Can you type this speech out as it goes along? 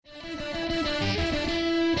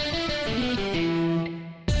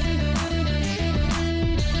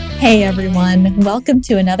Hey everyone, welcome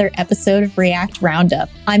to another episode of React Roundup.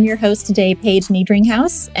 I'm your host today, Paige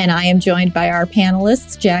Niedringhouse, and I am joined by our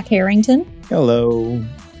panelists, Jack Harrington. Hello.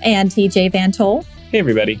 And TJ Van Tol. Hey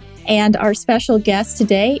everybody. And our special guest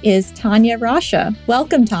today is Tania Rascia.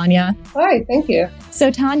 Welcome, Tania. Hi, thank you.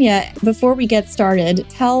 So Tania, before we get started,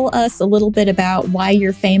 tell us a little bit about why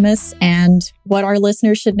you're famous and what our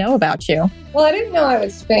listeners should know about you. Well, I didn't know I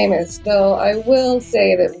was famous, though I will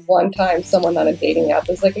say that one time someone on a dating app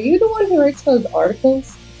was like, "Are you the one who writes those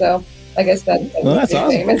articles?" So I guess that's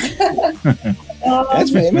awesome. Famous.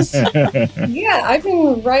 That's famous. Yeah, I've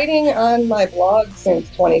been writing on my blog since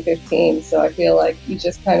 2015, so I feel like you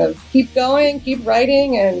just kind of keep going, keep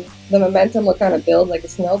writing, and the momentum will kind of build like a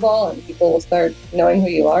snowball, and people will start knowing who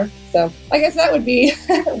you are. So I guess that would be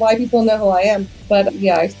why people know who I am. But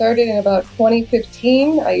yeah, I started in about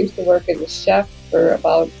 2015. I used to work as a chef for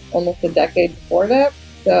about almost a decade before that.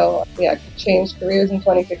 So yeah, changed careers in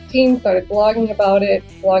 2015, started blogging about it,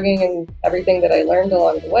 blogging and everything that I learned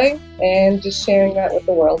along the way, and just sharing that with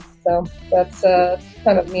the world. So that's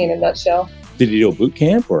kind of me in a nutshell. Did you do a boot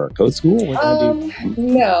camp or a code school?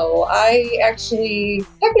 No,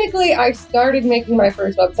 technically I started making my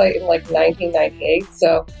first website in like 1998.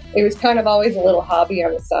 So it was kind of always a little hobby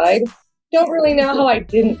on the side. Don't really know how I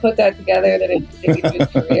didn't put that together that it became a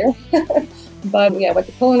career. But yeah, I went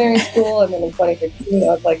to culinary school, and then in 2015, I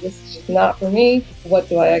was like, this is just not for me. What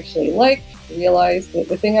do I actually like? Realized that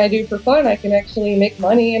the thing I do for fun, I can actually make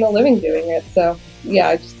money and a living doing it. So yeah,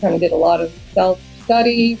 I just kind of did a lot of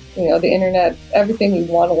self-study. The internet, everything you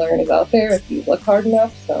want to learn is out there if you look hard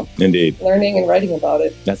enough. So indeed, learning and writing about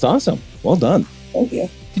it. That's awesome. Well done. Thank you.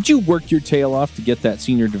 Did you work your tail off to get that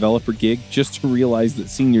senior developer gig just to realize that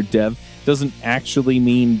senior dev doesn't actually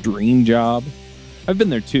mean dream job? I've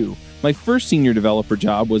been there too. My first senior developer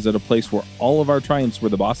job was at a place where all of our triumphs were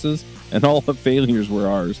the bosses and all the failures were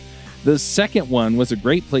ours. The second one was a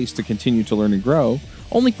great place to continue to learn and grow,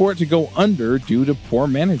 only for it to go under due to poor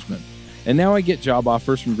management. And now I get job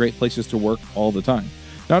offers from great places to work all the time.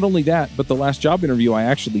 Not only that, but the last job interview I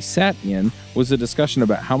actually sat in was a discussion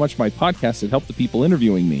about how much my podcast had helped the people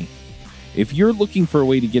interviewing me. If you're looking for a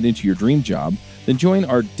way to get into your dream job, then join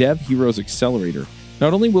our Dev Heroes Accelerator.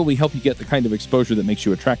 Not only will we help you get the kind of exposure that makes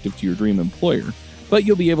you attractive to your dream employer, but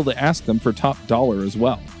you'll be able to ask them for top dollar as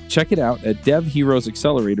well. Check it out at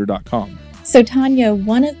devheroesaccelerator.com. So Tania,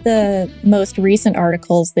 one of the most recent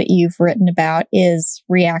articles that you've written about is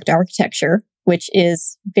React architecture, which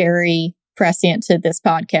is very prescient to this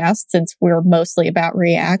podcast since we're mostly about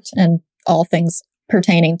React and all things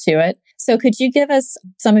pertaining to it. So could you give us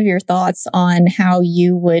some of your thoughts on how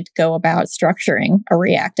you would go about structuring a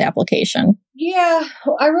React application? Yeah,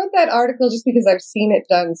 I wrote that article just because I've seen it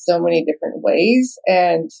done so many different ways.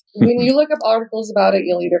 And when you look up articles about it,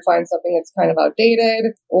 you'll either find something that's kind of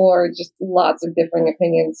outdated or just lots of differing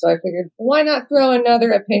opinions. So I figured, why not throw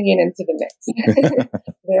another opinion into the mix?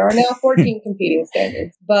 There are now 14 competing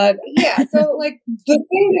standards. But yeah, so like the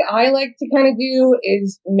thing that I like to kind of do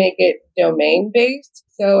is make it domain based.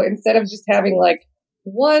 So instead of just having like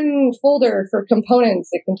one folder for components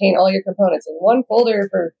that contain all your components and one folder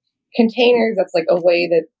for containers, that's like a way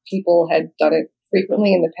that people had done it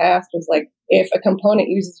frequently in the past, was like if a component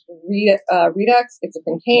uses Redux, it's a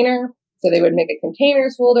container. So they would make a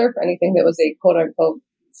containers folder for anything that was a quote unquote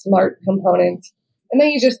smart component. And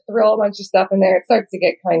then you just throw a bunch of stuff in there. It starts to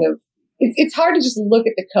get kind of, it's hard to just look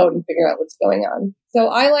at the code and figure out what's going on. So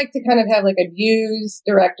I like to kind of have like a views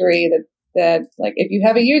directory that like if you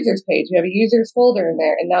have a users page, you have a users folder in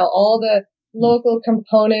there. And now all the local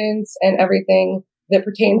components and everything that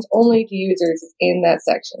pertains only to users is in that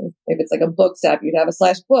section. If it's like a books app, you'd have a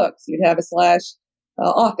 /books, you'd have a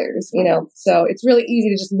 /authors, So it's really easy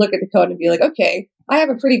to just look at the code and be like, okay, I have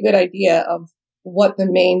a pretty good idea of what the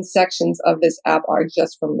main sections of this app are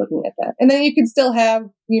just from looking at that. And then you can still have,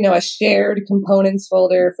 a shared components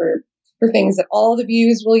folder for things that all the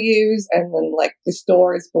views will use. And then like the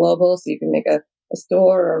store is global. So you can make a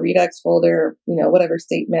store or a Redux folder, whatever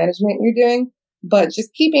state management you're doing, but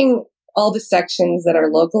just keeping all the sections that are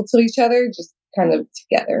local to each other just kind of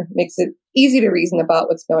together makes it easy to reason about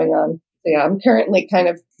what's going on. So yeah, I'm currently kind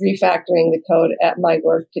of refactoring the code at my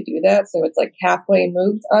work to do that. So it's like halfway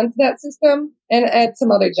moved onto that system. And at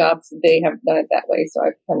some other jobs, they have done it that way. So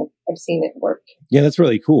I've seen it work. Yeah, that's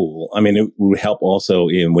really cool. I mean, it would help also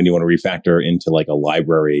when you want to refactor into like a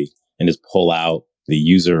library and just pull out the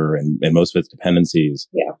user and most of its dependencies.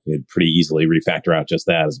 Yeah. You'd pretty easily refactor out just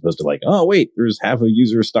that as opposed to like, oh, wait, there's half a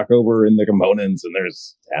user stuck over in the components and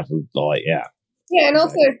there's half of all that. Yeah. Yeah, and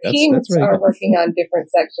also teams really are working on different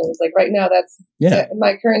sections. Like right now,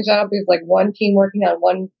 my current job is like one team working on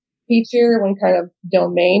one feature, one kind of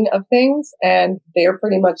domain of things, and they're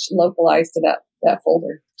pretty much localized to that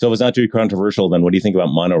folder. So if it's not too controversial, then what do you think about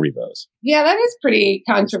monorepos? Yeah, that is pretty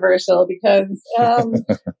controversial because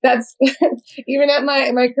that's even at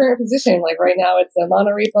my current position. Like right now, it's a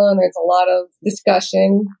monorepo, and there's a lot of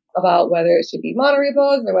discussion about whether it should be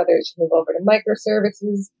monorepos or whether it should move over to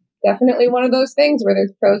microservices. Definitely one of those things where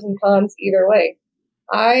there's pros and cons either way.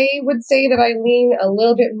 I would say that I lean a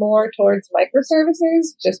little bit more towards microservices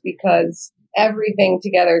just because everything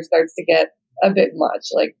together starts to get a bit much.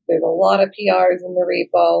 Like there's a lot of PRs in the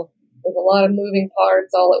repo. There's a lot of moving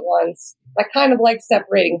parts all at once. I kind of like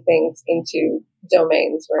separating things into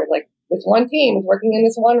domains where like this one team is working in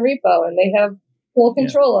this one repo and they have full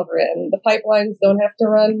control over it. And the pipelines don't have to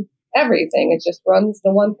run everything. It just runs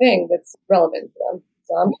the one thing that's relevant to them.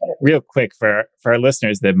 Real quick for our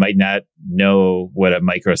listeners that might not know what a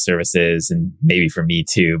microservice is, and maybe for me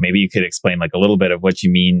too, maybe you could explain like a little bit of what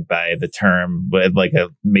you mean by the term, with like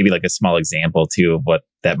a small example too of what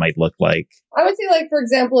that might look like. I would say, like, for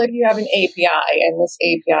example, if you have an API and this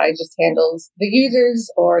API just handles the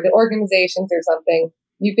users or the organizations or something,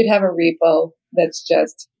 you could have a repo that's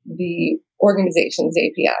just the organization's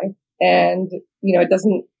API. And, it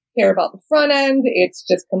doesn't care about the front end. It's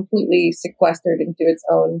just completely sequestered into its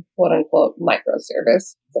own quote unquote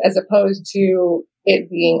microservice, as opposed to it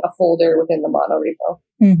being a folder within the monorepo.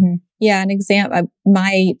 Mm-hmm. Yeah, an example,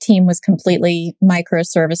 my team was completely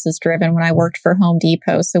microservices driven when I worked for Home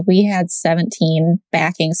Depot. So we had 17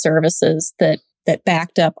 backing services that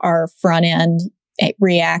backed up our front end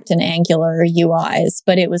React and Angular UIs.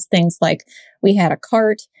 But it was things like we had a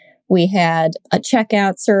cart, we had a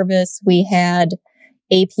checkout service, we had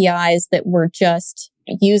APIs that were just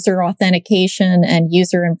user authentication and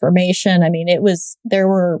user information. I mean, there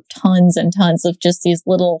were tons and tons of just these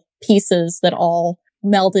little pieces that all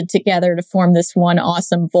melded together to form this one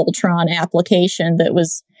awesome Voltron application that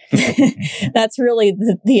was, that's really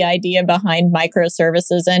the idea behind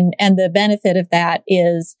microservices. And the benefit of that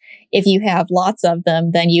is if you have lots of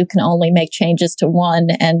them, then you can only make changes to one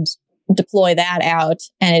and deploy that out,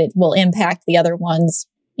 and it will impact the other ones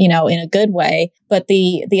in a good way. But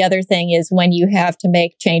the other thing is when you have to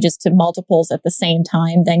make changes to multiples at the same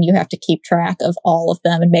time, then you have to keep track of all of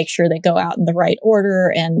them and make sure they go out in the right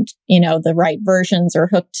order and, the right versions are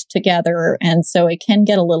hooked together. And so it can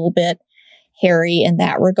get a little bit hairy in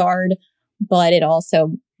that regard, but it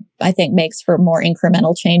also, I think, makes for more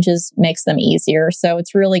incremental changes, makes them easier. So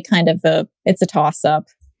it's really kind of it's a toss up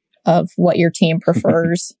of what your team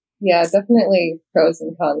prefers. Yeah, definitely pros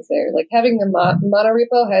and cons there. Like having the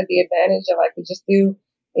monorepo had the advantage of I could just do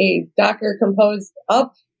a Docker compose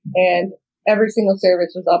up and every single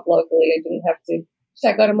service was up locally. I didn't have to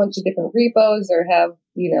check out a bunch of different repos or have,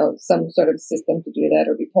 some sort of system to do that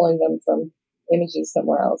or be pulling them from images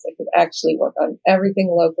somewhere else. I could actually work on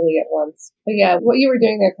everything locally at once. But yeah, what you were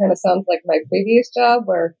doing there kind of sounds like my previous job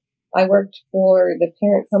where I worked for the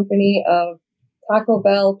parent company of Taco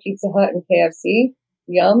Bell, Pizza Hut, and KFC.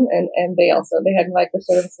 Yum, and they had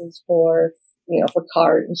microservices for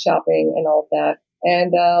cart and shopping and all of that.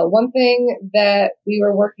 And one thing that we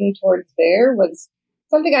were working towards there was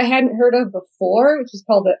something I hadn't heard of before, which is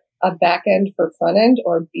called a backend for front end,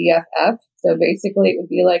 or BFF. So basically, it would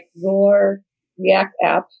be like your React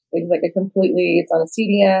app is like it's on a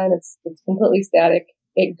CDN, it's completely static.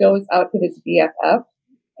 It goes out to this BFF,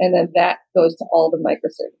 and then that goes to all the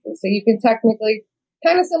microservices. So you can technically,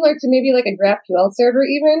 kind of similar to maybe like a GraphQL server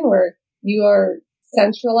even, where you are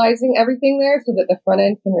centralizing everything there so that the front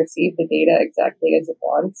end can receive the data exactly as it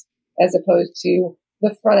wants, as opposed to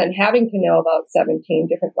the front end having to know about 17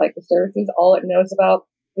 different microservices. All it knows about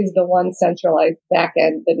is the one centralized back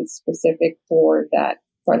end that is specific for that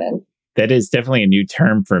front end. That is definitely a new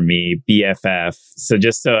term for me, BFF. So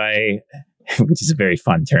just so which is a very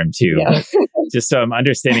fun term too, yeah. Just so I'm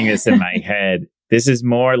understanding this in my head, this is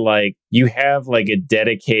more like you have like a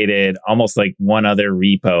dedicated, almost like one other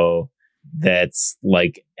repo that's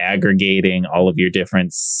like aggregating all of your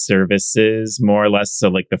different services, more or less. So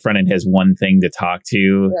like the front end has one thing to talk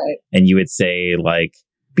to. Right. And you would say like,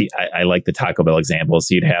 I like the Taco Bell example.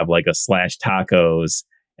 So you'd have like a /tacos,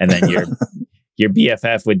 and then your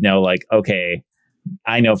BFF would know like, okay,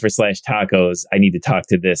 I know for /tacos, I need to talk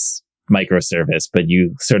to this microservice, but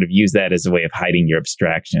you sort of use that as a way of hiding your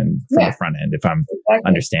abstraction from the front end, if I'm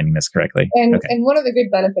understanding this correctly. And one of the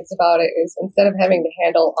good benefits about it is instead of having to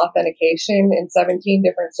handle authentication in 17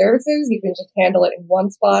 different services, you can just handle it in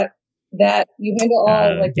one spot that you handle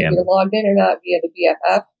all, if you're logged in or not via the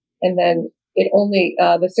BFF, and then it only,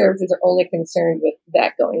 the services are only concerned with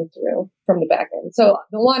that going through from the back end. So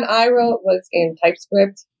the one I wrote was in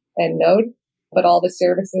TypeScript and Node. But all the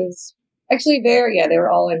services, actually they were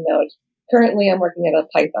all in Node. Currently, I'm working at a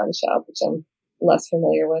Python shop, which I'm less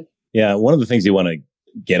familiar with. Yeah, one of the things you want to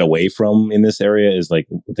get away from in this area is like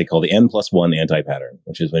what they call the N+1 anti-pattern,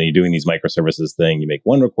 which is when you're doing these microservices thing, you make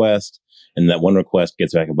one request, and that one request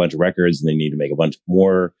gets back a bunch of records, and then you need to make a bunch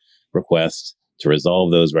more requests to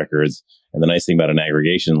resolve those records. And the nice thing about an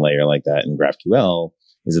aggregation layer like that in GraphQL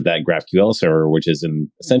is that GraphQL server, which is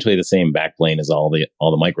in essentially the same backplane as all the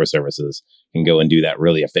microservices, can go and do that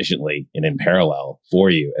really efficiently and in parallel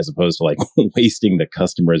for you, as opposed to like wasting the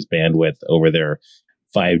customer's bandwidth over their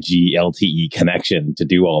 5G LTE connection to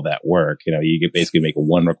do all that work. You know, you can basically make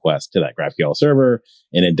one request to that GraphQL server,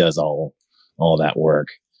 and it does all that work,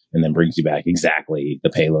 and then brings you back exactly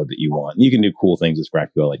the payload that you want. And you can do cool things with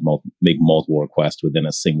GraphQL, like make multiple requests within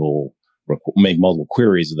a single. Make multiple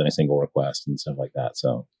queries within a single request and stuff like that.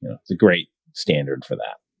 So, you know, it's a great standard for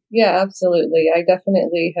that. Yeah, absolutely. I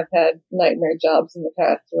definitely have had nightmare jobs in the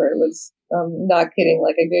past where it was, not kidding,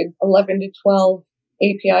 like I did 11 to 12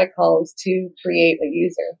 API calls to create a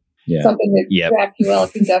user. Yeah. Something that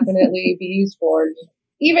GraphQL can definitely be used for.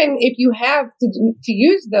 Even if you have to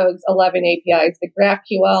use those 11 APIs, the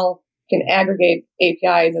GraphQL can aggregate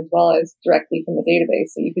APIs as well as directly from the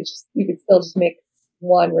database. So you could still just make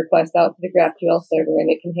one request out to the GraphQL server, and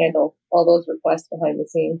it can handle all those requests behind the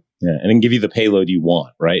scenes. Yeah, and then give you the payload you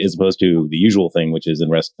want, right? As opposed to the usual thing, which is in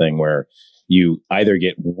REST thing, where you either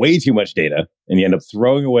get way too much data and you end up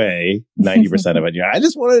throwing away 90% of it. I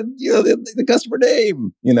just wanted, the customer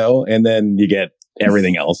name, and then you get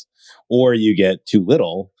everything else, or you get too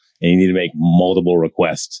little and you need to make multiple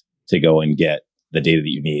requests to go and get the data that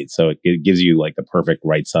you need. So it gives you like the perfect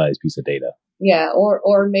right size piece of data. Yeah,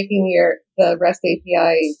 or making the REST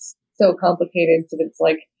APIs so complicated that it's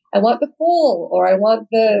like, I want the full, or I want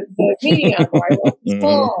the medium, or I want the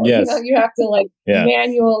small. Yes. You have to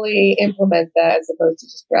manually implement that as opposed to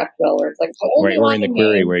just GraphQL, where it's like, or in the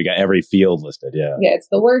query where you got every field listed. Yeah. Yeah, it's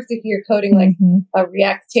the worst if you're coding like a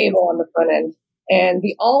React table on the front end, and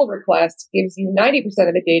the all request gives you 90%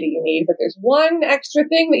 of the data you need, but there's one extra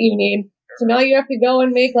thing that you need. So now you have to go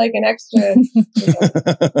and make like an extra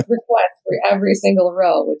request for every single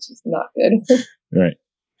row, which is not good. Right.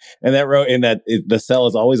 And that row the cell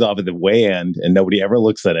is always off at the way end and nobody ever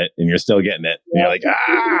looks at it and you're still getting it. Yeah. You're like,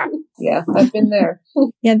 ah! Yeah, I've been there.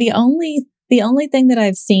 Yeah. The only thing that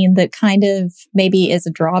I've seen that kind of maybe is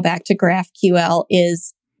a drawback to GraphQL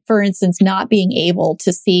is, for instance, not being able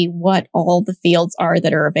to see what all the fields are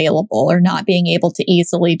that are available, or not being able to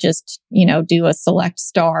easily just, do a select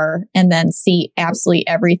star and then see absolutely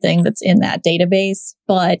everything that's in that database.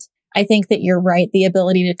 But I think that you're right. The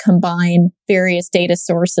ability to combine various data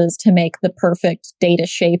sources to make the perfect data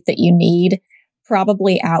shape that you need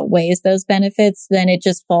probably outweighs those benefits. Then it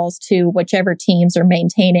just falls to whichever teams are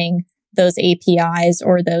maintaining those APIs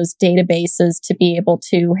or those databases to be able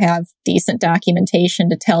to have decent documentation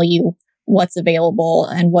to tell you what's available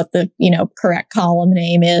and what the, correct column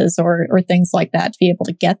name is or things like that to be able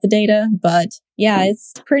to get the data. But yeah,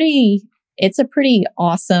 it's a pretty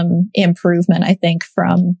awesome improvement, I think,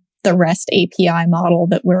 from the REST API model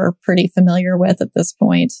that we're pretty familiar with at this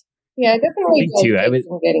point. Yeah, definitely.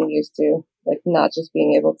 I'm getting used to, like, not just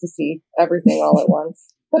being able to see everything all at once.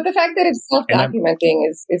 But the fact that it's self-documenting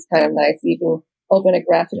is kind of nice. You can open a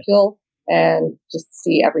GraphQL and just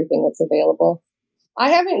see everything that's available. I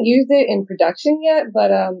haven't used it in production yet, but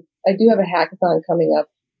I do have a hackathon coming up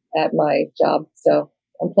at my job. So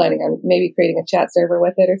I'm planning on maybe creating a chat server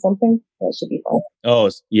with it or something. That should be fun. Oh,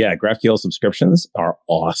 yeah. GraphQL subscriptions are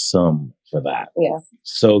awesome for that. Yeah.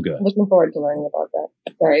 So good. Looking forward to learning about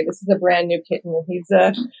that. Sorry, this is a brand new kitten and he's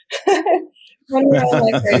running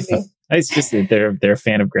around like crazy. It's just that they're a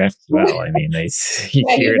fan of GraphQL. I mean, you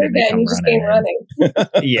hear it and they come running.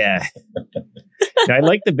 Yeah. Now, I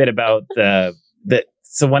like the bit about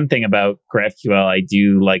so one thing about GraphQL I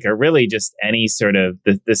do like are really just any sort of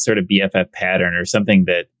this sort of BFF pattern or something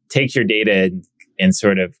that takes your data and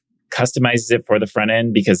sort of customizes it for the front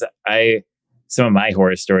end. Because some of my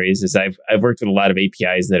horror stories is I've worked with a lot of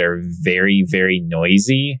APIs that are very, very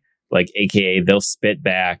noisy, like AKA they'll spit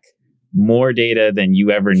back more data than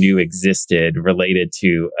you ever knew existed related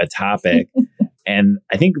to a topic. And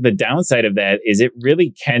I think the downside of that is it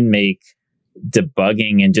really can make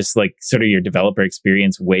debugging and just like sort of your developer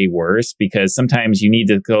experience way worse, because sometimes you need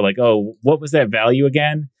to go like, oh, what was that value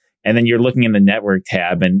again? And then you're looking in the network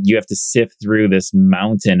tab and you have to sift through this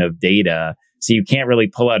mountain of data. So you can't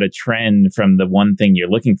really pull out a trend from the one thing you're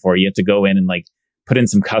looking for. You have to go in and like put in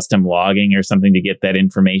some custom logging or something to get that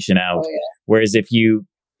information out. Oh, yeah. Whereas if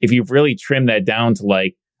you've really trimmed that down to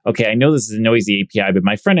like, okay, I know this is a noisy API, but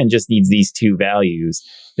my front end just needs these two values,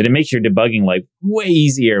 that it makes your debugging life way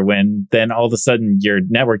easier when then all of a sudden your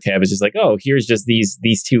network tab is just like, oh, here's just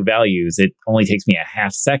these two values. It only takes me a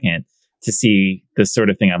half second to see the sort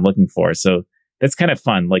of thing I'm looking for. So that's kind of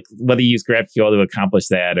fun. Like whether you use GraphQL to accomplish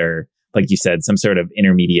that or, like you said, some sort of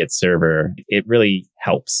intermediate server, it really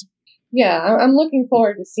helps. Yeah, I'm looking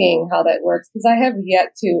forward to seeing how that works because I have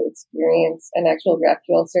yet to experience an actual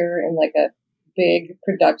GraphQL server in like a big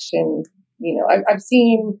production. I've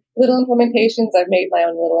seen little implementations. I've made my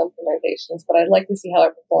own little implementations, but I'd like to see how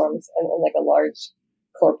it performs in like a large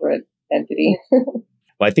corporate entity.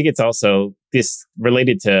 Well, I think it's also this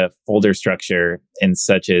related to folder structure and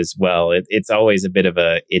such as well. It's always a bit of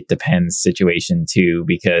a it depends situation too,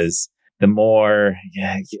 because the more,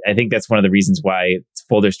 I think that's one of the reasons why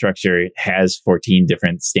folder structure has 14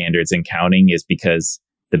 different standards and counting is because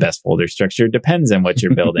the best folder structure depends on what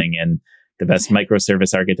you're building and the best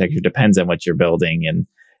microservice architecture depends on what you're building. And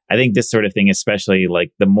I think this sort of thing, especially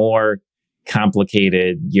like the more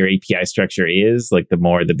complicated your API structure is, like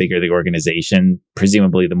the bigger the organization,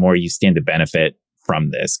 presumably the more you stand to benefit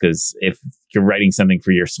from this. Because if you're writing something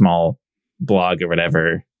for your small blog or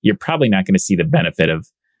whatever, you're probably not going to see the benefit of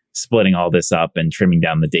splitting all this up and trimming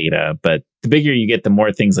down the data. But the bigger you get, the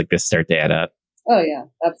more things like this start to add up. Oh, yeah,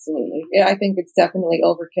 absolutely. Yeah, I think it's definitely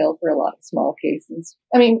overkill for a lot of small cases.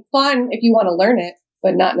 I mean, fun if you want to learn it,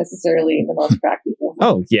 but not necessarily the most practical.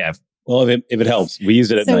 Oh, yeah. Well, if it helps, we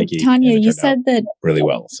use it at Nike. Tania, you said that really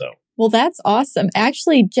well. So, well, that's awesome.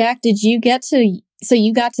 Actually, Jack, you got to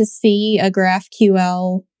see a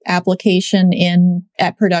GraphQL application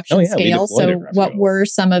at production scale. So, what were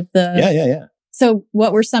some of the? Yeah. So,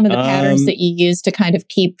 what were some of the patterns that you used to kind of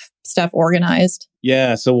keep stuff organized?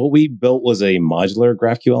 Yeah. So, what we built was a modular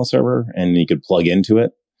GraphQL server, and you could plug into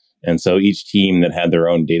it. And so, each team that had their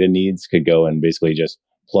own data needs could go and basically just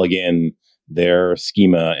plug in their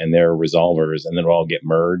schema and their resolvers, and then it'll all get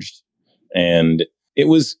merged. And it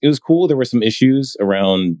was cool. There were some issues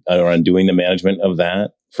around doing the management of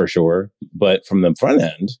that for sure. But from the front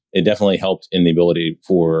end, it definitely helped in the ability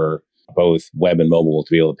for both web and mobile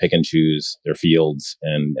to be able to pick and choose their fields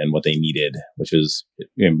and what they needed, which is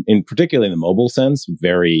in particularly in the mobile sense,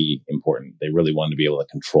 very important. They really wanted to be able to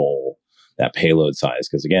control that payload size.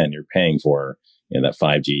 Because again, you're paying for that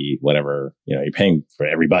 5G, whatever, you're paying for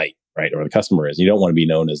every byte. Right, or the customer is. You don't want to be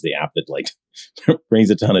known as the app that like brings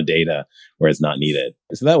a ton of data where it's not needed.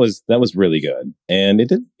 So that was really good, and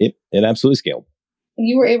it absolutely scaled.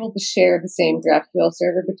 You were able to share the same GraphQL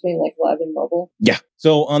server between like web and mobile. Yeah.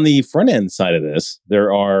 So on the front end side of this,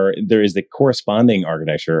 there is the corresponding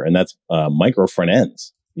architecture, and that's micro front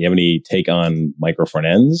ends. You have any take on micro front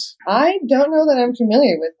ends? I don't know that I'm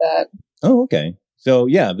familiar with that. Oh, okay. So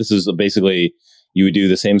yeah, this is basically. You would do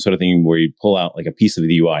the same sort of thing where you pull out like a piece of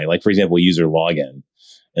the UI, like for example, user login,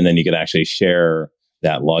 and then you could actually share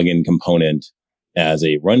that login component as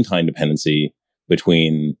a runtime dependency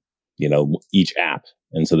between, each app.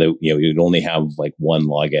 And so that, you'd only have like one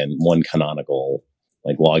login, one canonical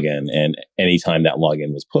like login. And anytime that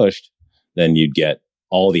login was pushed, then you'd get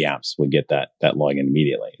all the apps would get that login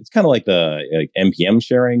immediately. It's kind of like the NPM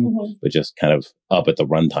sharing, but just kind of up at the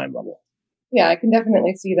runtime level. Yeah, I can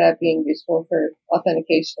definitely see that being useful for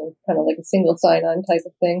authentication, kind of like a single sign-on type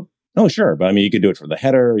of thing. Oh, sure. But I mean, you could do it for the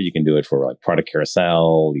header. You can do it for like product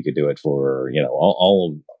carousel. You could do it for,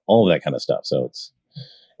 all of that kind of stuff. So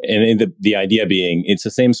and the idea being, it's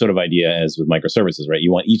the same sort of idea as with microservices, right?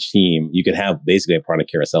 You want each team, you could have basically a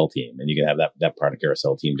product carousel team, and you can have that product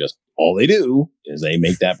carousel team just all they do is they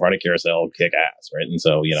make that product carousel kick ass, right? And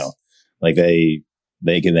so, like they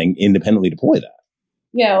can then independently deploy that.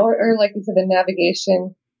 Yeah, or like you said, the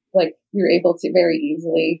navigation, like you're able to very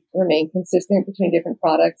easily remain consistent between different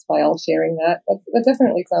products by all sharing that. That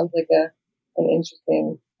definitely sounds like an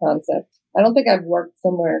interesting concept. I don't think I've worked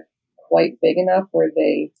somewhere quite big enough where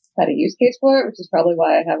they had a use case for it, which is probably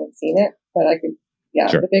why I haven't seen it. But I could,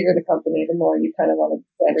 sure. The bigger the company, the more you kind of want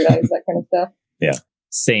to standardize that kind of stuff. Yeah.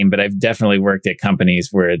 Same, but I've definitely worked at companies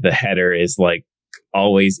where the header is like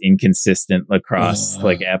always inconsistent across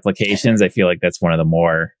like applications. I feel like that's one of the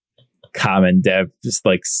more common just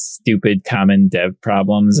like stupid common dev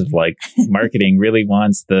problems of like marketing really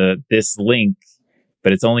wants this link,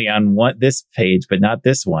 but it's only on this page, but not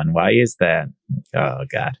this one. Why is that? Oh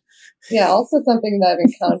God. Yeah. Also something that I've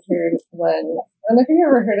encountered I don't know if you've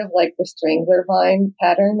ever heard of like the strangler vine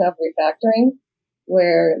pattern of refactoring,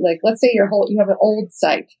 where like, let's say you have an old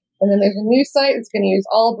site and then there's a new site that's going to use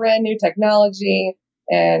all brand new technology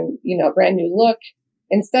and, brand new look.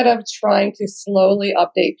 Instead of trying to slowly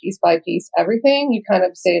update piece by piece everything, you kind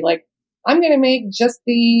of say like, I'm going to make just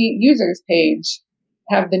the users page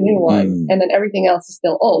have the new one, and then everything else is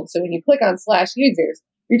still old. So when you click on /users,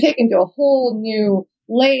 you're taken to a whole new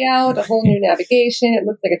layout, a whole new navigation. It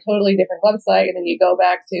looks like a totally different website. And then you go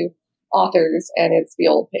back to authors and it's the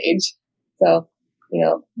old page. So,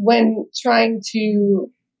 when trying to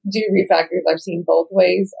do refactors, I've seen both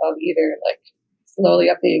ways of either like slowly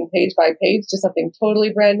updating page by page to something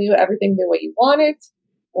totally brand new, everything the way you want it,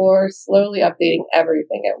 or slowly updating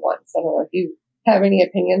everything at once. I don't know if you have any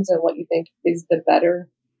opinions on what you think is the better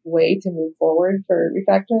way to move forward for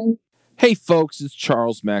refactoring. Hey folks, it's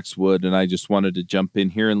Charles Max Wood, and I just wanted to jump in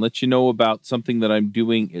here and let you know about something that I'm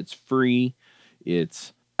doing. It's free.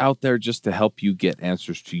 It's out there just to help you get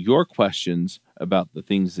answers to your questions about the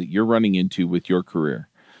things that you're running into with your career.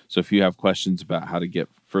 So if you have questions about how to get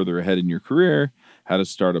further ahead in your career, how to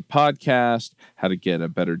start a podcast, how to get a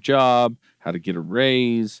better job, how to get a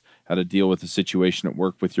raise, how to deal with a situation at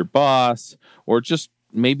work with your boss, or just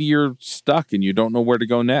maybe you're stuck and you don't know where to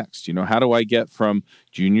go next. How do I get from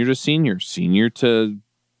junior to senior to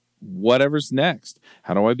whatever's next?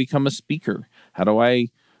 How do I become a speaker? How do I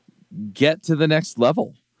get to the next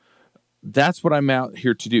level? That's what I'm out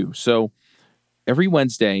here to do. So every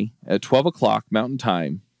Wednesday at 12 o'clock Mountain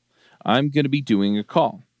Time, I'm going to be doing a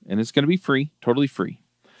call, and it's going to be free, totally free.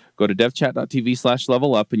 Go to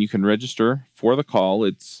devchat.tv/levelup and you can register for the call.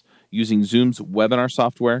 It's using Zoom's webinar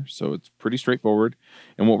software, so it's pretty straightforward.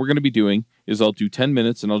 And what we're going to be doing is I'll do 10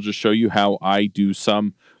 minutes and I'll just show you how I do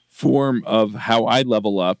some form of how I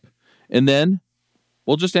level up. And then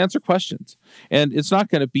we'll just answer questions. And it's not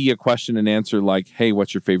going to be a question and answer like, hey,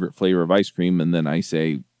 what's your favorite flavor of ice cream? And then I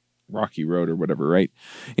say Rocky Road or whatever, right?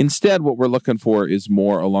 Instead, what we're looking for is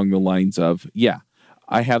more along the lines of,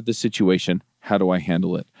 I have this situation. How do I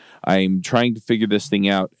handle it? I'm trying to figure this thing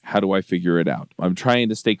out. How do I figure it out? I'm trying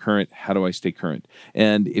to stay current. How do I stay current?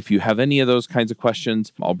 And if you have any of those kinds of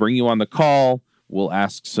questions, I'll bring you on the call. We'll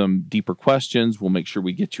ask some deeper questions. We'll make sure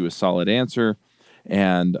we get you a solid answer.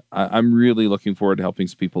 And I'm really looking forward to helping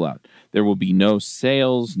some people out. There will be no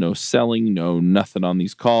sales, no selling, no nothing on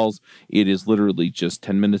these calls. It is literally just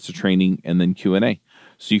 10 minutes of training and then Q&A.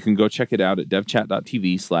 So you can go check it out at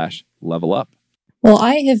devchat.tv/levelup. Well,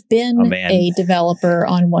 I have been a developer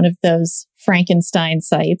on one of those Frankenstein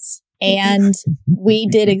sites, and we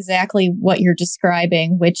did exactly what you're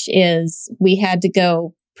describing, which is we had to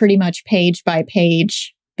go pretty much page by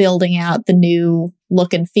page, building out the new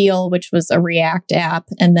look and feel, which was a React app,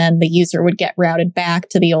 and then the user would get routed back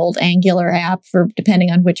to the old Angular app for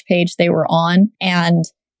depending on which page they were on. And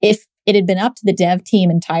if it had been up to the dev team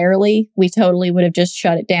entirely, we totally would have just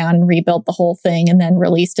shut it down and rebuilt the whole thing and then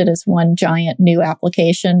released it as one giant new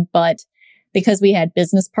application. But because we had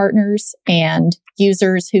business partners and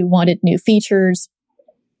users who wanted new features,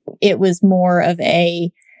 it was more of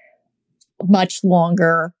a much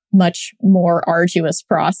longer, much more arduous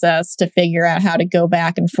process to figure out how to go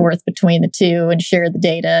back and forth between the two and share the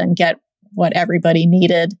data and get what everybody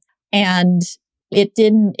needed. And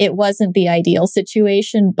it wasn't the ideal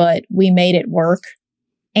situation, but we made it work.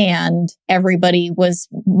 And everybody was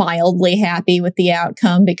mildly happy with the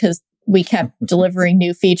outcome because we kept delivering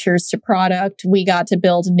new features to product. We got to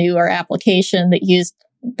build a newer application that used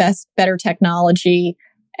better technology.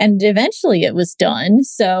 And eventually it was done.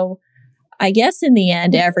 So I guess in the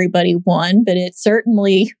end, everybody won, but it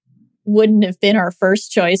certainly wouldn't have been our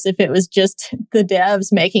first choice if it was just the devs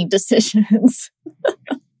making decisions.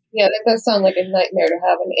 Yeah, that does sound like a nightmare to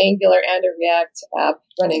have an Angular and a React app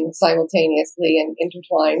running simultaneously and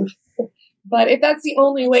intertwined. But if that's the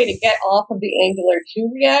only way to get off of the Angular to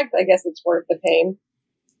React, I guess it's worth the pain.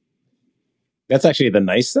 That's actually the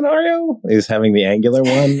nice scenario, is having the Angular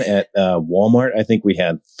one at Walmart. I think we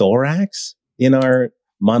had Thorax in our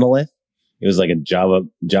monolith. It was like a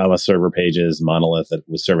Java server pages monolith that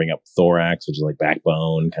was serving up Thorax, which is like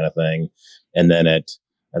backbone kind of thing. And then at,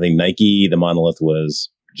 I think, Nike, the monolith was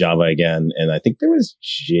Java again. And I think there was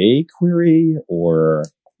jQuery or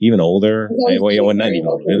even older. Not even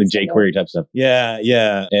older. jQuery type stuff.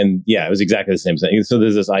 Yeah. And yeah, it was exactly the same thing. So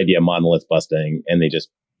there's this idea of monolith busting, and they just,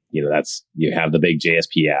 that's, you have the big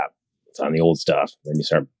JSP app. It's on the old stuff. Then you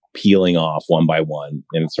start peeling off one by one,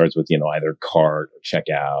 and it starts with, either cart or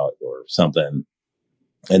checkout or something.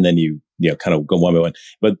 And then you kind of go one by one.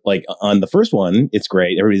 But like on the first one, it's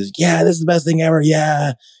great. Everybody's like, yeah, this is the best thing ever.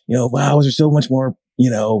 Yeah. Wow, there's so much more,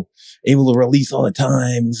 able to release all the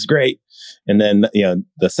time. This is great. And then,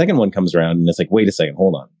 the second one comes around and it's like, wait a second,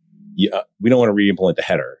 hold on. We don't want to re-implement the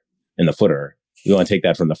header and the footer. We want to take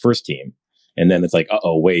that from the first team. And then it's like,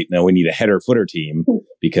 wait, now we need a header footer team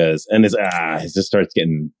because, and it just starts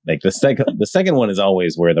getting like the second one is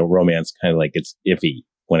always where the romance kind of like gets iffy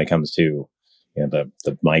when it comes to,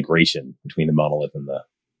 the migration between the monolith and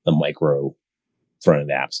the micro front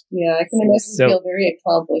end apps. Yeah, I can imagine feel very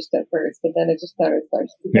accomplished at first, but then it just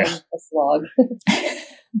starts to become a slog.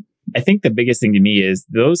 I think the biggest thing to me is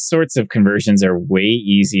those sorts of conversions are way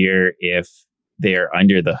easier if they're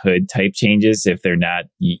under the hood type changes, if they're not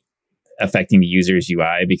affecting the user's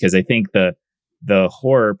UI, because I think the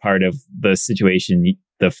horror part of the situation,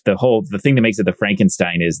 the thing that makes it the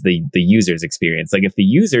Frankenstein is the user's experience. Like if the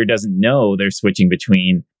user doesn't know they're switching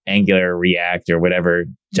between Angular, React, or whatever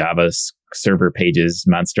Java server pages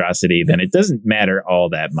monstrosity, then it doesn't matter all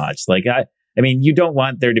that much. Like I mean, you don't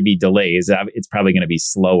want there to be delays. It's probably going to be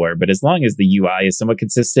slower, but as long as the UI is somewhat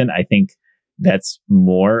consistent, I think that's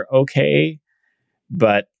more okay.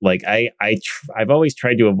 But like I've always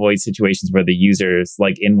tried to avoid situations where the user's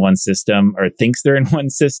like in one system or thinks they're in one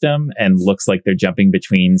system and looks like they're jumping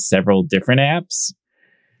between several different apps.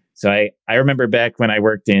 So I remember back when I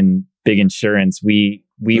worked in big insurance, we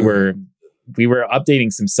were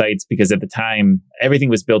updating some sites because at the time everything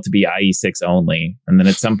was built to be IE6 only. And then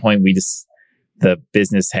at some point the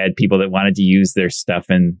business had people that wanted to use their stuff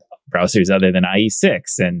in browsers other than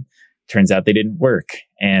IE6, and turns out they didn't work.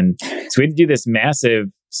 And so we had to do this massive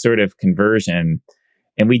sort of conversion,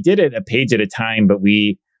 and we did it a page at a time, but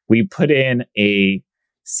we put in a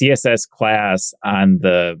CSS class on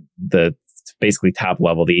the basically top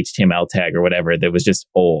level, the HTML tag or whatever, that was just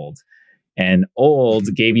old. And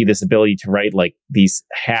old gave you this ability to write like these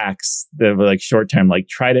hacks that were like short term, like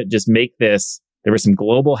try to just make this. There were some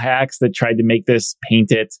global hacks that tried to make this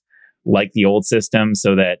paint it like the old system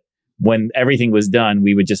so that when everything was done,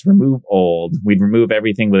 we would just remove old. We'd remove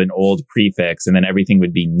everything with an old prefix, and then everything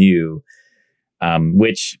would be new,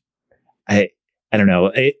 which I don't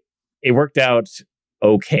know. It worked out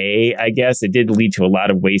okay, I guess. It did lead to a lot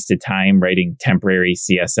of wasted time writing temporary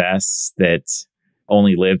CSS that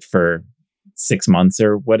only lived for 6 months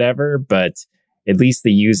or whatever, but at least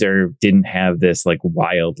the user didn't have this like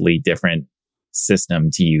wildly different system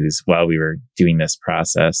to use while we were doing this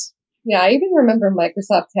process. Yeah, I even remember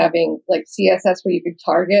Microsoft having like CSS where you could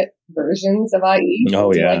target versions of IE.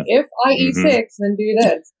 Oh yeah. Like if IE6, then do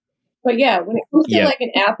this. But yeah, when it comes to like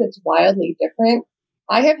an app that's wildly different,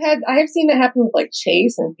 I have seen that happen with like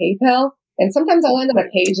Chase and PayPal. And sometimes I'll end up on a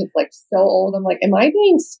page that's like so old. I'm like, am I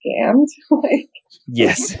being scammed? Like,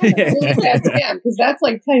 yes. Really bad scam, because that's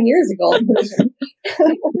like 10 years ago.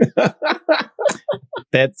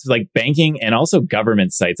 That's like banking and also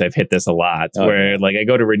government sites. I've hit this a lot where like I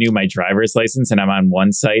go to renew my driver's license and I'm on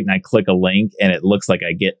one site and I click a link and it looks like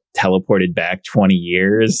I get teleported back 20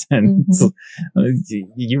 years. And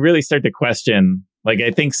you really start to question, like, I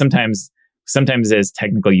think sometimes as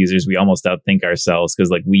technical users, we almost outthink ourselves because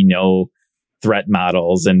like we know threat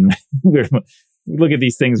models and we look at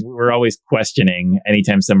these things. We're always questioning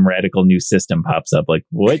anytime some radical new system pops up, like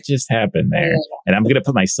what just happened there? And I'm going to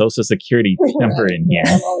put my social security number in here.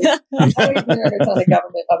 I'm always nervous on a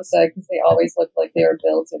government website because they always look like they were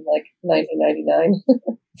built in like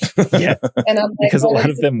 1999. Yeah. And I'm like, because a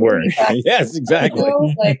lot of them were. Yes, exactly.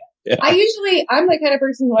 Like I'm the kind of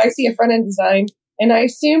person who I see a front end design and I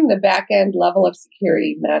assume the back end level of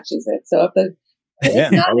security matches it. So if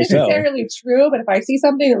it's not necessarily true, but if I see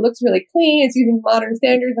something that looks really clean, it's using modern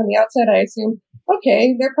standards on the outside, I assume,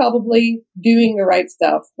 okay, they're probably doing the right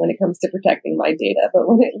stuff when it comes to protecting my data. But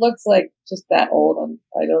when it looks like just that old,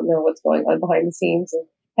 I don't know what's going on behind the scenes. And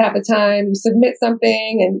half the time you submit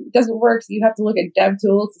something and it doesn't work, so you have to look at dev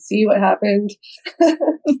tools to see what happened.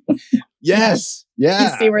 Yes. Yeah.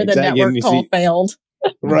 You see where the network call failed.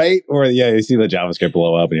 Right? Or you see the JavaScript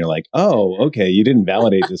blow up and you're like, oh, okay, you didn't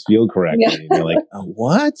validate this field correctly. And you're like, oh,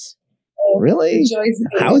 what? Really?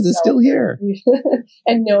 How is it still here?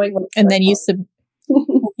 And knowing what and then you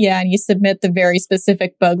and you submit the very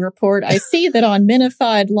specific bug report. I see that on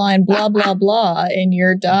minified line blah blah blah in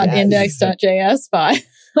your .index.js file.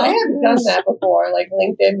 I have done that before, like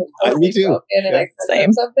LinkedIn was totally broken and I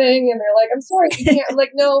sent something and they're like, I'm sorry, you can't. I'm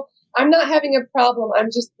like, no, I'm not having a problem. I'm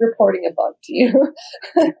just reporting a bug to you.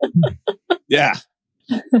 Yeah.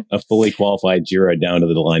 A fully qualified Jira down to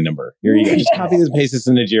the line number. Here you go. Just copy this, paste this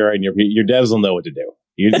into Jira, and your devs will know what to do.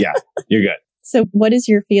 You're good. So what is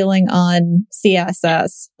your feeling on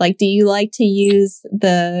CSS? Like, do you like to use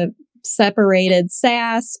the separated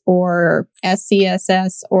Sass or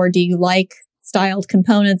SCSS, or do you like styled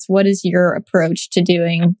components? What is your approach to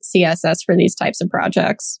doing CSS for these types of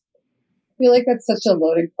projects? I feel like that's such a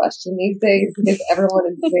loaded question these days because everyone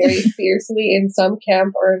is very fiercely in some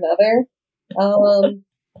camp or another.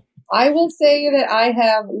 I will say that I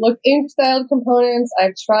have looked into styled components.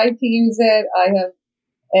 I've tried to use it.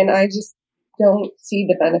 And I just don't see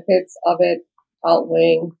the benefits of it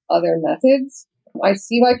outweighing other methods. I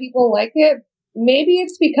see why people like it. Maybe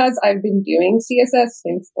it's because I've been doing CSS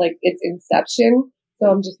since like its inception. So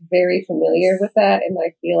I'm just very familiar with that. And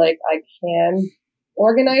I feel like I can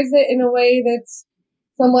organize it in a way that's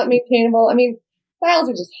somewhat maintainable. I mean, styles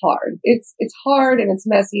are just hard. It's hard and it's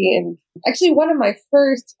messy. And actually one of my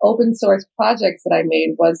first open source projects that I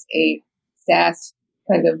made was a Sass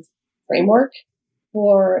kind of framework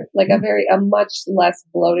for like a much less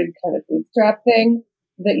bloated kind of bootstrap thing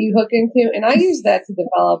that you hook into. And I used that to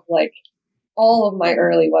develop like all of my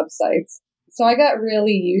early websites. So I got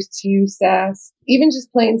really used to Sass. Even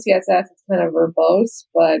just plain CSS, it's kind of verbose,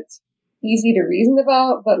 but easy to reason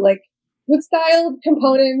about. But like with styled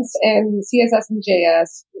components and CSS and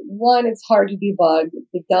JS, one, it's hard to debug.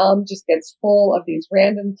 The DOM just gets full of these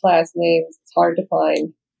random class names. It's hard to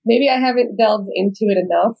find. Maybe I haven't delved into it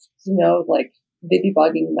enough to know like the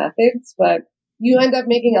debugging methods, but you end up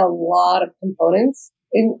making a lot of components.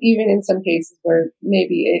 And even in some cases where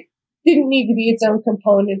maybe it didn't need to be its own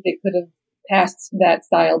component, they could have passed that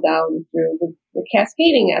style down through the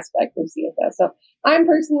cascading aspect of CSS. So I'm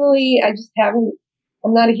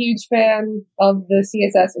not a huge fan of the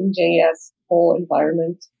CSS and JS whole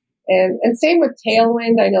environment. And same with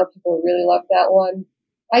Tailwind. I know people really love that one.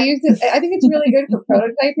 I use it. I think it's really good for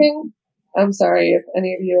prototyping. I'm sorry if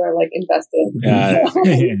any of you are like invested.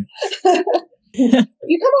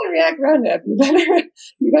 You come on React Roundup.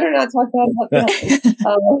 You better not talk bad about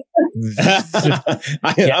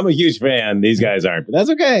that. I'm a huge fan. These guys aren't, but that's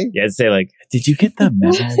okay. Yeah, I'd say like, did you get the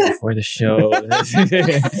memo before the show? Like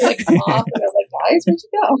off, and I'm like, guys, where'd you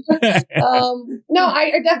go? No,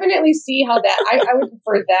 I definitely see how that. I would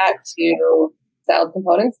prefer that to styled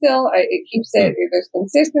components. Still, it keeps it. There's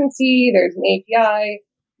consistency. There's an API.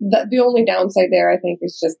 The only downside there, I think,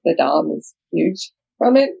 is just the DOM is huge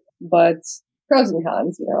from it, but pros and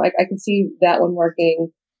cons, I can see that one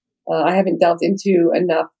working. I haven't delved into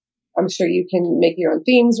enough. I'm sure you can make your own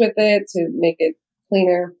themes with it to make it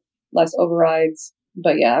cleaner, less overrides.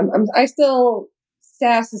 But yeah,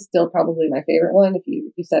 Sass is still probably my favorite one if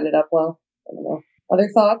you set it up well. I don't know. Other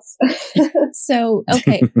thoughts? So,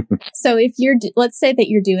 okay. So if let's say that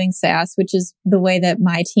you're doing Sass, which is the way that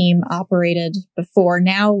my team operated before.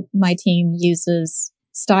 Now my team uses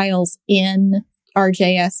styles in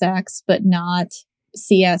RJSX, but not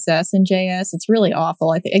CSS and JS. It's really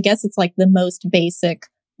awful. I guess it's like the most basic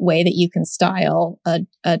way that you can style a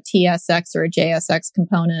TSX or a JSX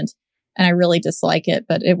component. And I really dislike it,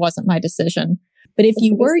 but it wasn't my decision. But if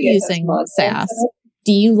you were using Sass,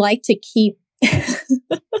 do you like to keep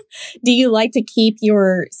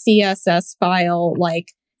your CSS file,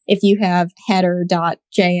 like if you have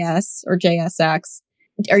header.js or JSX,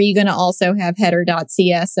 are you going to also have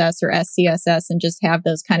header.css or SCSS and just have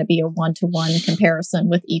those kind of be a one-to-one comparison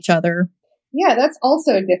with each other? Yeah, that's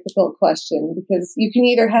also a difficult question because you can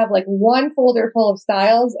either have like one folder full of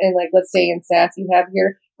styles and like, let's say in Sass, you have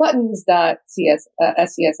your buttons.SCSS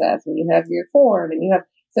and you have your form and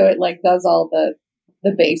so it like does all the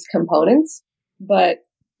base components. But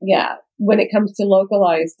yeah, when it comes to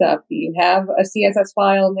localized stuff, do you have a CSS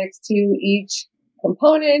file next to each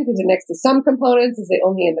component? Is it next to some components? Is it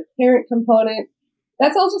only in the parent component?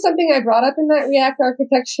 That's also something I brought up in that React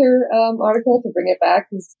architecture article to bring it back.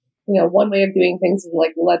 Because one way of doing things is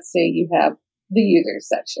like, let's say you have the users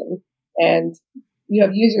section and you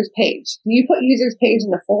have users page. Do you put users page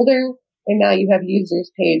in a folder and now you have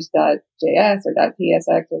users page.js or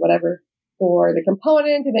 .tsx or whatever for the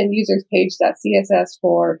component, and then users page.css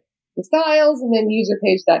for the styles, and then user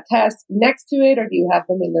page.test next to it, or do you have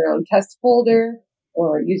them in their own test folder,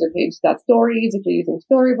 or user page.stories if you're using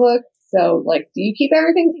Storybook? So, like, do you keep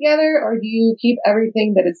everything together, or do you keep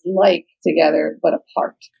everything that is like together but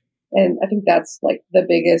apart? And I think that's like the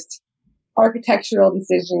biggest architectural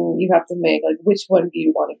decision you have to make. Like, which one do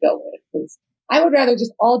you want to go with? Because I would rather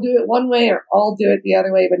just all do it one way or all do it the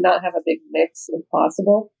other way, but not have a big mix if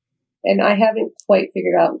possible. And I haven't quite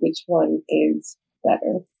figured out which one is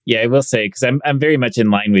better. Yeah, I will say, because I'm very much in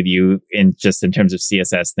line with you in terms of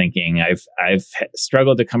CSS thinking. I've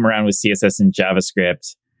struggled to come around with CSS and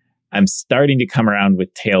JavaScript. I'm starting to come around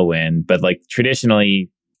with Tailwind, but like traditionally,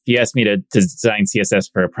 if you asked me to design CSS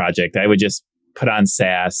for a project, I would just put on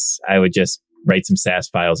Sass. I would just write some Sass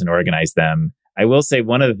files and organize them. I will say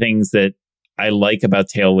one of the things that I like about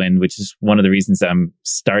Tailwind, which is one of the reasons I'm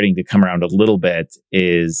starting to come around a little bit,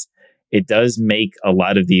 is it does make a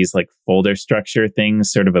lot of these like folder structure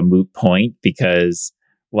things sort of a moot point, because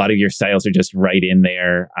a lot of your styles are just right in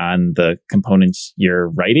there on the components you're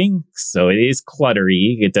writing. So it is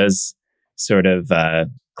cluttery. It does sort of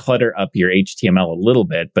clutter up your HTML a little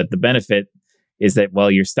bit, but the benefit is that,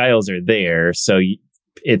 well, your styles are there. So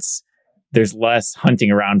there's less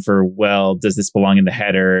hunting around for, well, does this belong in the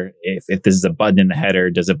header? If this is a button in the header,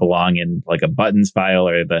 does it belong in like a buttons file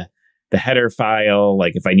or the header file?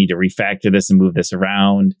 Like if I need to refactor this and move this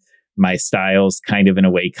around, my styles kind of in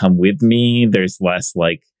a way come with me. There's less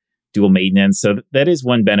like dual maintenance. So that is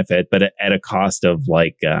one benefit, but at a cost of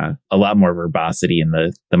like a lot more verbosity in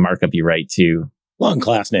the markup you write too. Long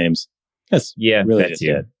class names. That's really just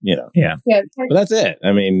it, you know. Yeah. But that's it.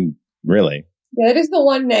 I mean, really. Yeah, it is the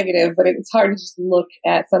one negative, but it's hard to just look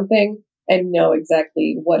at something and know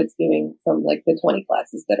exactly what it's doing from like the 20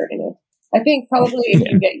 classes that are in it. I think probably if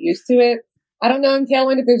you get used to it, I don't know in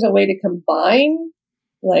Tailwind if there's a way to combine,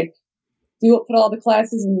 like put all the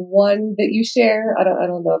classes in one that you share. I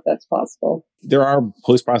don't know if that's possible. There are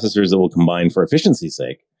post processors that will combine for efficiency's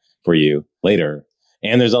sake for you later.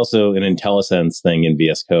 And there's also an IntelliSense thing in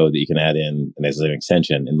VS Code that you can add in and as an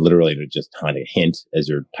extension and literally to just kind of hint as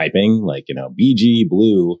you're typing, like, you know, BG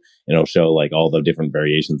blue, and it'll show like all the different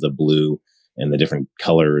variations of blue and the different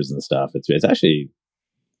colors and stuff. It's actually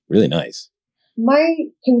really nice. My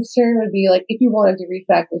concern would be like if you wanted to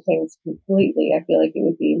refactor things completely, I feel like it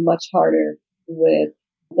would be much harder with,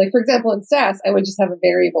 like, for example, in SAS, I would just have a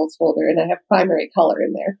variables folder and I have primary color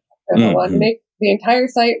in there. If I wanted to make the entire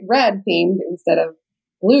site red themed instead of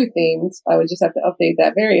blue themed, I would just have to update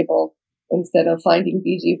that variable instead of finding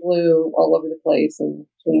BG blue all over the place and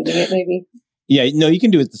changing it maybe. Yeah, no, you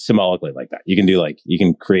can do it symbolically like that. You can do like, you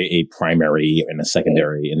can create a primary and a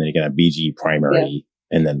secondary, and then you can have BG primary,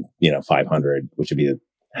 and then, you know, 500, which would be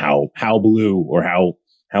how blue or how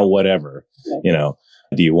whatever, you know,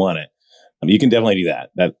 do you want it? You can definitely do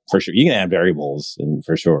that for sure. You can add variables and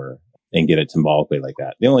for sure and get it symbolically like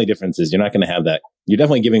that. The only difference is you're not going to have that. You're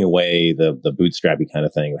definitely giving away the bootstrappy kind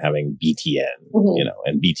of thing of having BTN, you know,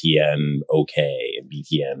 and BTN okay and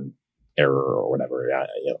BTN error or whatever,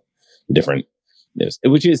 you know, different,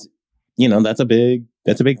 which is, you know, that's a big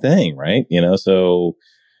thing, right? You know, so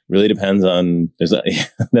really depends on,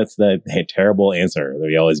 that's the terrible answer that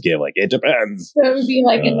we always give, like, it depends. So it would be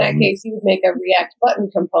like, in that case, you would make a React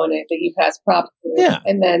button component that you pass props to,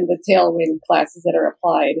 and then the Tailwind classes that are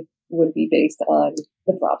applied would be based on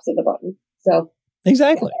the props of the button. So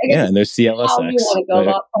exactly, and there's CLSX. How you want to go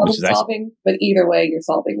about problem solving, but either way, you're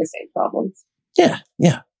solving the same problems. Yeah.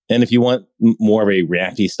 And if you want more of a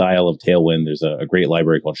Reacty style of Tailwind, there's a great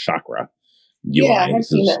library called Chakra UI. Yeah, I've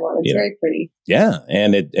seen that one. It's very pretty. Yeah,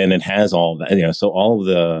 and it has all that, you know, so all of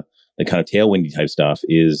the kind of Tailwindy type stuff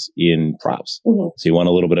is in props. So you want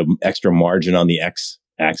a little bit of extra margin on the X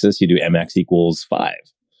axis, you do MX equals 5.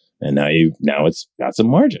 And now it's got some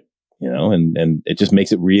margin, you know, and it just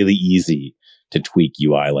makes it really easy to tweak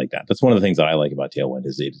UI like that. That's one of the things that I like about Tailwind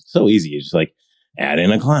is it's so easy. It's just like add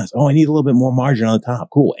in a class. Oh, I need a little bit more margin on the top.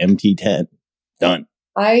 Cool. MT10. Done.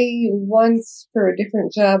 I once, for a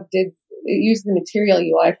different job, used the Material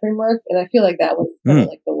UI framework, and I feel like that was kind of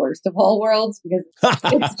like the worst of all worlds because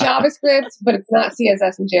it's JavaScript, but it's not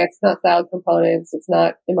CSS and JS. It's not styled components. It's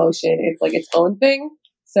not emotion. It's like its own thing.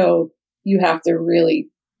 So you have to really,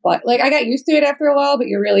 like, I got used to it after a while, but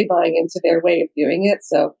you're really buying into their way of doing it.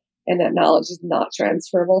 So, and that knowledge is not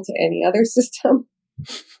transferable to any other system.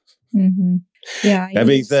 Yeah. That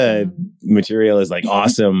being said, Material is like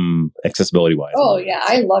awesome accessibility wise. Oh yeah,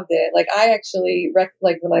 I loved it. Like I actually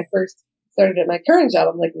like when I first started at my current job,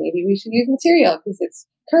 I'm like, maybe we should use Material because it's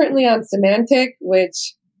currently on Semantic,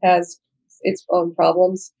 which has its own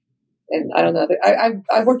problems. And I don't know.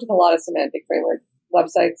 I've worked with a lot of Semantic framework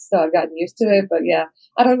websites, so I've gotten used to it. But yeah,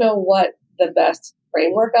 I don't know what the best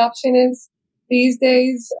framework option is these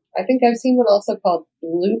days. I think I've seen one also called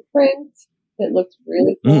Blueprint that looks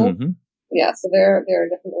really cool. Yeah, so there are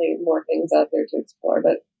definitely more things out there to explore.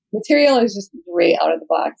 But Material is just great out of the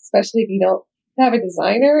box, especially if you don't have a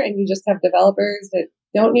designer and you just have developers that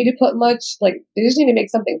don't need to put much, like they just need to make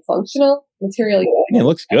something functional. Material. Yeah, it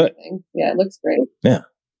looks good. Yeah, it looks great. Yeah.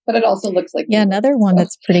 But it also looks like... Yeah, another one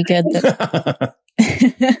that's pretty good. That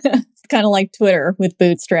it's kind of like Twitter with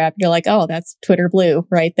Bootstrap. You're like, oh, that's Twitter Blue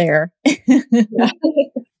right there.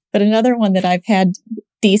 But another one that I've had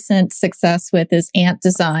decent success with is Ant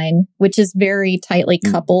Design, which is very tightly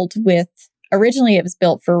coupled with, originally it was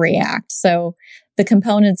built for React. So the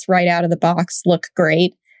components right out of the box look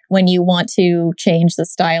great. When you want to change the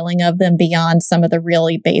styling of them beyond some of the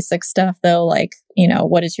really basic stuff, though, like, you know,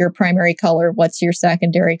 what is your primary color? What's your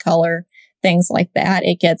secondary color? Things like that.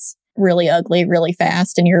 It gets really ugly really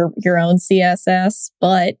fast in your own CSS,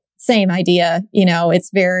 but same idea. You know, it's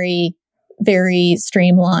very, very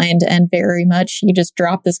streamlined and very much you just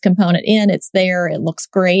drop this component in, it's there, it looks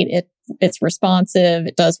great, it's responsive,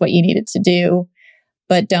 it does what you need it to do.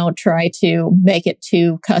 but don't try to make it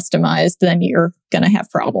too customized. Then you're going to have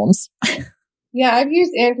problems. Yeah, I've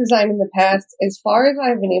used AntDesign in the past. As far as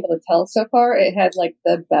I've been able to tell so far, it had like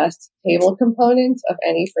the best table components of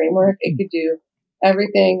any framework. It could do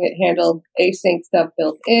everything. It handled async stuff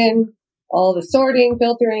built in, all the sorting,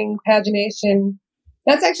 filtering, pagination.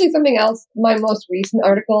 That's actually something else. My most recent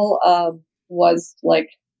article was like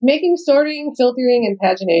making sorting, filtering, and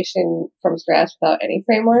pagination from scratch without any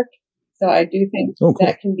framework. So I do think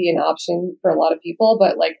that can be an option for a lot of people.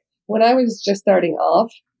 But like when I was just starting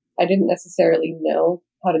off, I didn't necessarily know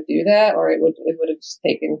how to do that, or it would have just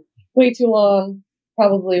taken way too long.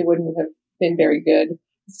 Probably wouldn't have been very good.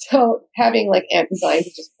 So having like AntDesign to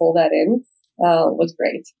just pull that in was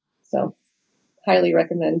great. So highly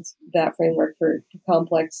recommend that framework for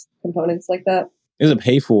complex components like that. There's a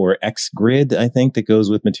pay for XGrid, I think, that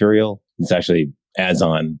goes with Material. It's actually adds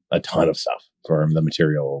on a ton of stuff for the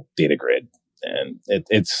Material data grid, and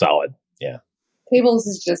it's solid. Yeah. Tables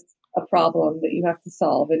is just a problem that you have to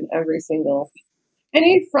solve in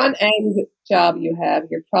any front end job you have.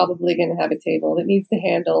 You're probably going to have a table that needs to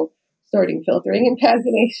handle sorting, filtering, and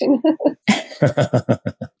pagination.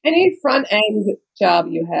 Any front end job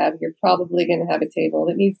you have, you're probably going to have a table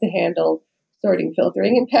that needs to handle sorting,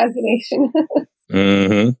 filtering, and pagination.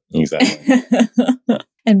 Exactly.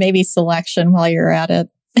 And maybe selection while you're at it.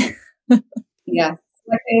 Yeah.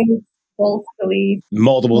 Selecting, both delete.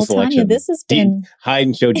 Multiple selections. Tania, this has been hide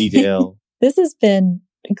and show detail. This has been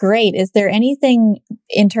great. Is there anything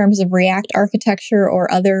in terms of React architecture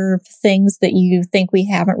or other things that you think we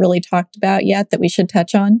haven't really talked about yet that we should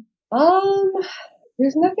touch on?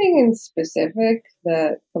 There's nothing in specific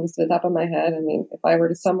that comes to the top of my head. I mean, if I were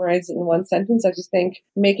to summarize it in one sentence, I just think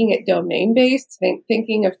making it domain-based,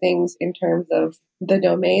 thinking of things in terms of the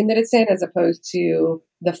domain that it's in as opposed to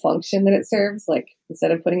the function that it serves. Like instead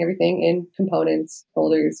of putting everything in components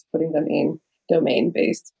folders, putting them in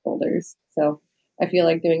domain-based folders. So I feel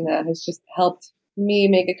like doing that has just helped me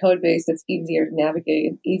make a code base that's easier to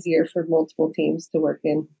navigate, easier for multiple teams to work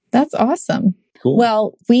in. That's awesome. Cool.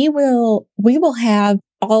 Well, we will have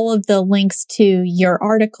all of the links to your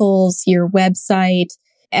articles, your website,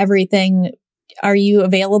 everything. Are you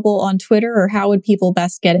available on Twitter, or how would people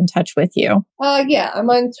best get in touch with you? Yeah, I'm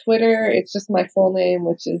on Twitter. It's just my full name,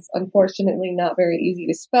 which is unfortunately not very easy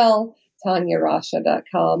to spell,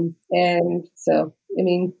 TaniaRascia.com. And so, I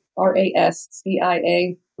mean,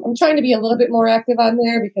 Rascia. I'm trying to be a little bit more active on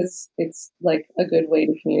there because it's like a good way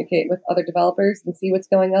to communicate with other developers and see what's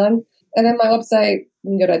going on. And then my website, you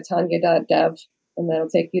can go to tania.dev and that'll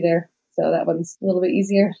take you there. So that one's a little bit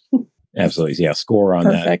easier. Absolutely. Yeah. Score on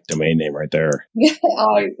Perfect. That domain name right there. Yeah.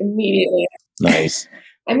 Oh, immediately. Nice.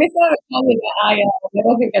 I missed out on Tania.io. I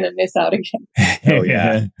wasn't going to miss out again. Oh,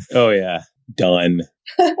 yeah. Oh, yeah. Done.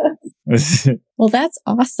 Well, that's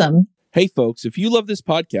awesome. Hey, folks, if you love this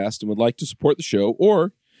podcast and would like to support the show,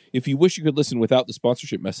 or if you wish you could listen without the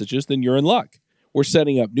sponsorship messages, then you're in luck. We're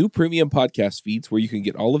setting up new premium podcast feeds where you can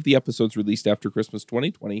get all of the episodes released after Christmas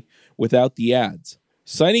 2020 without the ads.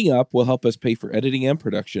 Signing up will help us pay for editing and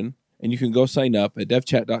production, and you can go sign up at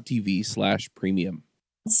devchat.tv/premium.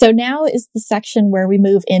 So now is the section where we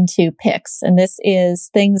move into picks. And this is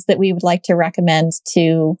things that we would like to recommend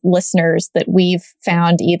to listeners that we've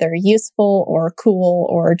found either useful or cool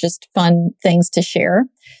or just fun things to share.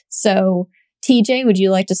 So TJ, would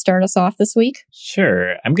you like to start us off this week?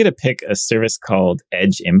 Sure. I'm going to pick a service called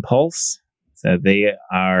Edge Impulse. So they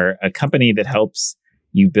are a company that helps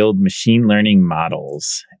you build machine learning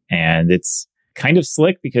models. And it's kind of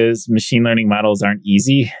slick because machine learning models aren't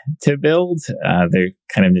easy to build. They're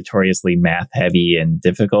kind of notoriously math heavy and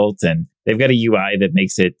difficult. And they've got a UI that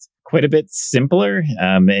makes it quite a bit simpler.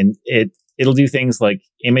 And it'll do things like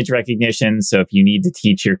image recognition. So if you need to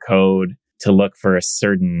teach your code to look for a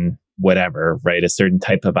certain whatever, right, a certain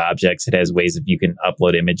type of objects, it has ways that you can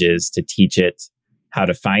upload images to teach it how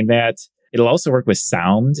to find that. It'll also work with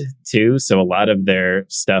sound too. So a lot of their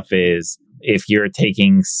stuff is if you're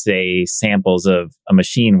taking, say, samples of a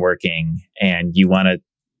machine working and you want to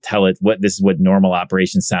tell it this is what normal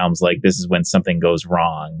operation sounds like, this is when something goes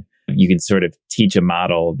wrong, you can sort of teach a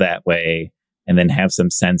model that way and then have some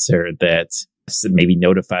sensor that maybe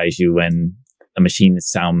notifies you when a machine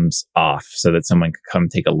sounds off so that someone could come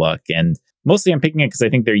take a look. And mostly I'm picking it because I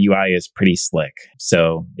think their UI is pretty slick.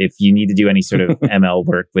 So if you need to do any sort of ML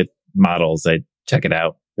work with models, I'd check it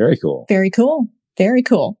out. Very cool. Very cool. Very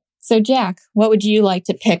cool. So Jack, what would you like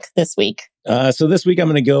to pick this week? So this week I'm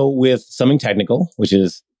going to go with something technical, which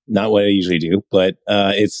is not what I usually do, but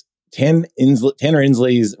it's Tanner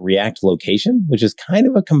Inslee's React Location, which is kind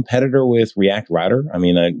of a competitor with React Router. I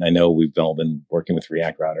mean, I know we've all been working with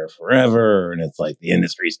React Router forever, and it's like the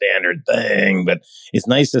industry standard thing, but it's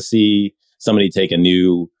nice to see somebody take a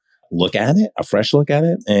new look at it, a fresh look at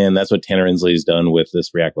it. And that's what Tanner Inslee's done with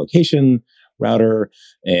this React Location router.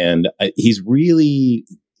 And he's really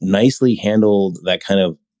nicely handled that kind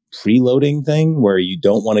of preloading thing where you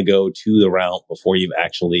don't want to go to the route before you've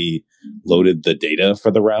actually loaded the data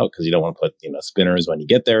for the route because you don't want to put, spinners when you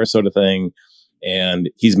get there sort of thing. And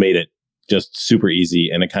he's made it just super easy.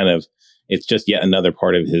 And it's just yet another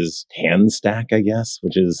part of his TAN stack, I guess,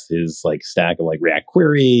 which is his like stack of like React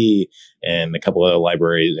Query and a couple of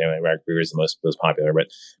libraries. React Query is the most popular,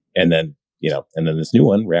 and then this new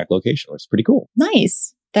one, React Location, which is pretty cool.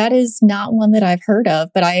 Nice. That is not one that I've heard of,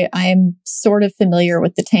 but I'm sort of familiar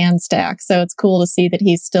with the TAN stack. So it's cool to see that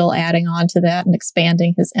he's still adding on to that and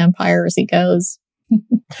expanding his empire as he goes.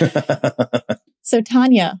 So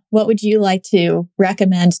Tania, what would you like to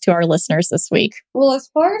recommend to our listeners this week? Well, as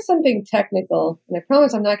far as something technical, and I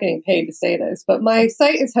promise I'm not getting paid to say this, but my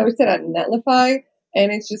site is hosted on Netlify,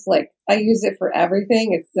 and it's just like, I use it for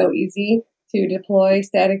everything. It's so easy to deploy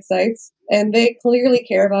static sites. And they clearly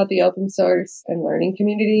care about the open source and learning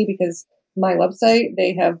community because my website,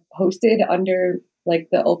 they have hosted under like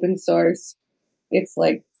the open source. It's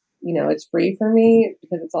like, it's free for me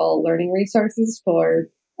because it's all learning resources for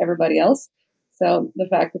everybody else. So the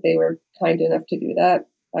fact that they were kind enough to do that,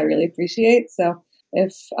 I really appreciate. So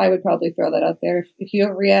I would probably throw that out there. If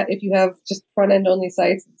you have just front end only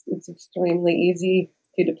sites, it's extremely easy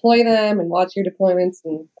to deploy them and watch your deployments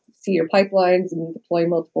and see your pipelines and deploy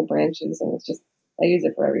multiple branches. And I use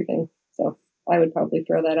it for everything. So I would probably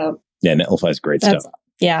throw that out. Yeah, Netlify is great stuff.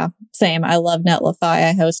 Yeah, same. I love Netlify.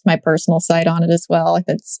 I host my personal site on it as well.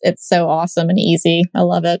 It's so awesome and easy. I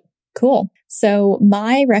love it. Cool. So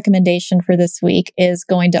my recommendation for this week is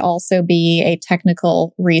going to also be a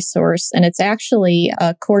technical resource. And it's actually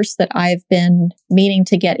a course that I've been meaning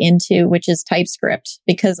to get into, which is TypeScript.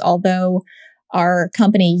 Because although our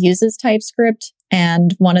company uses TypeScript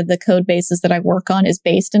and one of the code bases that I work on is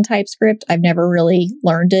based in TypeScript, I've never really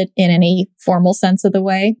learned it in any formal sense of the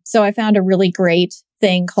way. So I found a really great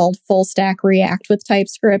thing called Full Stack React with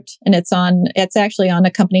TypeScript. And it's actually on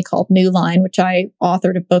a company called Newline, which I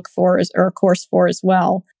authored a book for or a course for as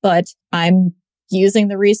well. But I'm using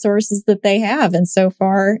the resources that they have. And so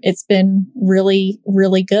far it's been really,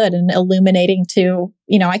 really good and illuminating to,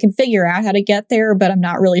 I can figure out how to get there, but I'm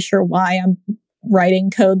not really sure why I'm writing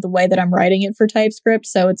code the way that I'm writing it for TypeScript.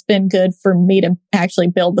 So it's been good for me to actually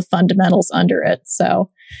build the fundamentals under it. So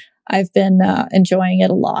I've been enjoying it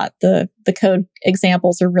a lot. The code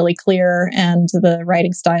examples are really clear and the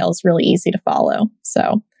writing style is really easy to follow.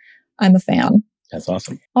 So I'm a fan. That's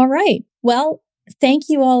awesome. All right. Well, thank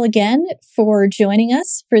you all again for joining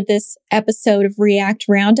us for this episode of React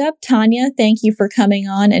Roundup. Tania, thank you for coming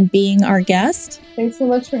on and being our guest. Thanks so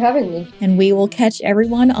much for having me. And we will catch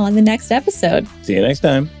everyone on the next episode. See you next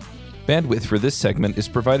time. Bandwidth for this segment is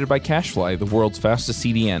provided by CacheFly, the world's fastest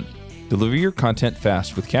CDN. Deliver your content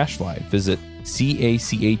fast with CacheFly. Visit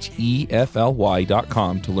CacheFly.com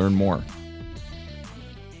to learn more.